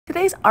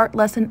Today's art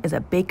lesson is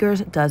a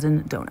baker's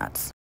dozen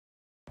donuts.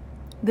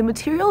 The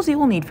materials you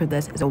will need for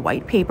this is a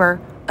white paper,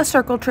 a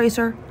circle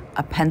tracer,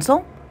 a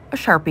pencil, a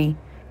Sharpie,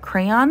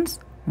 crayons,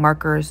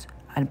 markers,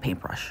 and a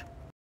paintbrush.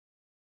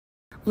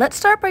 Let's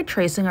start by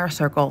tracing our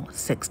circle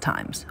 6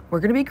 times. We're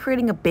going to be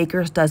creating a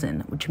baker's dozen,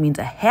 which means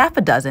a half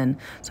a dozen,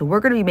 so we're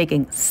going to be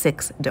making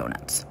 6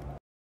 donuts.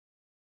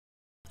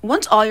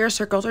 Once all your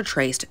circles are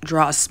traced,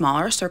 draw a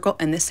smaller circle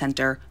in the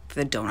center for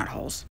the donut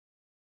holes.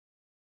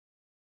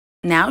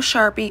 Now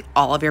Sharpie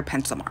all of your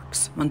pencil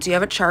marks. Once you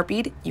have it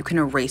Sharpied, you can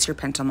erase your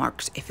pencil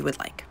marks if you would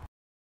like.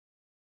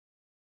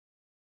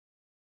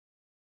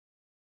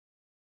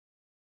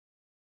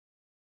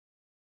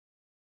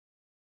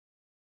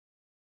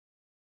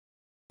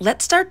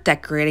 Let's start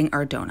decorating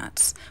our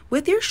donuts.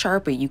 With your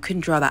Sharpie, you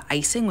can draw the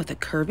icing with a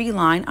curvy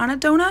line on a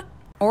donut,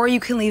 or you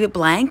can leave it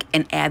blank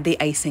and add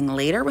the icing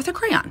later with a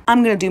crayon.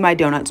 I'm going to do my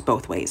donuts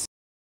both ways.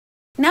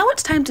 Now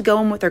it's time to go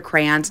in with our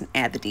crayons and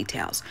add the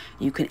details.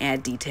 You can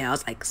add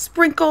details like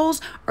sprinkles,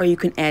 or you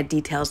can add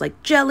details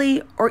like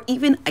jelly, or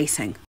even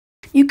icing.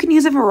 You can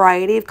use a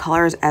variety of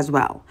colors as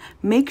well.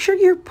 Make sure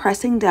you're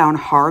pressing down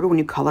hard when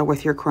you color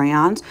with your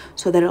crayons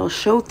so that it'll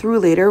show through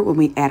later when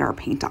we add our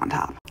paint on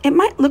top. It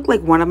might look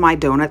like one of my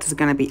donuts is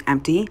going to be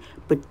empty,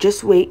 but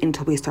just wait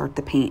until we start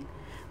the paint.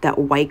 That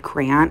white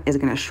crayon is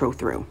going to show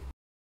through.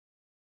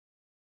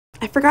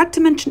 I forgot to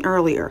mention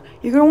earlier,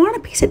 you're going to want a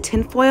piece of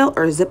tinfoil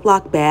or a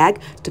Ziploc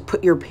bag to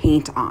put your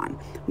paint on.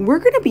 We're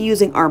going to be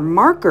using our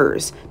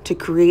markers to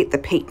create the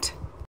paint.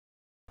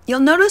 You'll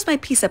notice my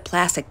piece of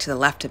plastic to the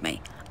left of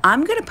me.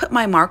 I'm going to put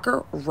my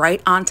marker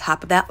right on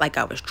top of that like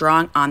I was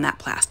drawing on that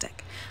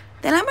plastic.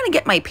 Then I'm going to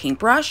get my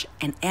paintbrush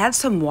and add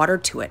some water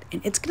to it,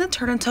 and it's going to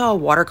turn into a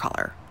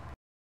watercolor.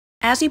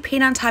 As you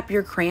paint on top of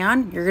your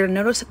crayon, you're going to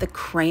notice that the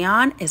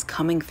crayon is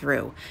coming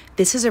through.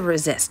 This is a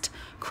resist.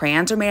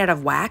 Crayons are made out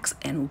of wax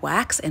and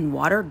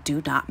water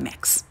do not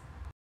mix.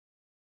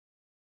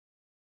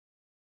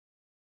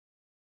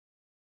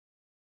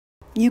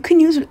 You can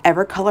use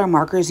whatever color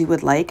markers you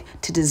would like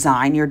to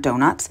design your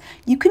donuts.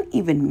 You can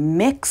even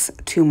mix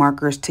 2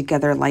 markers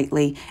together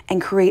lightly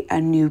and create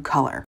a new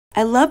color.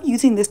 I love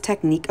using this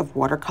technique of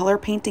watercolor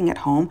painting at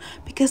home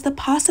because the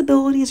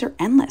possibilities are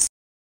endless.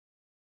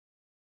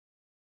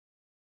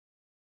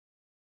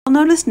 You'll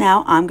notice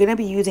now I'm going to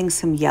be using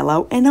some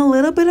yellow and a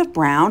little bit of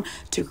brown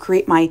to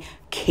create my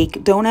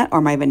cake donut or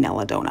my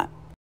vanilla donut.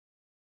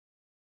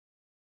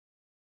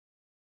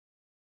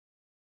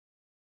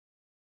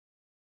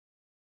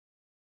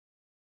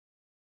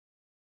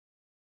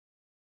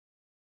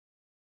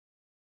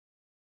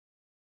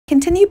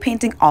 Continue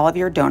painting all of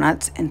your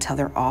donuts until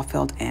they're all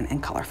filled in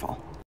and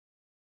colorful.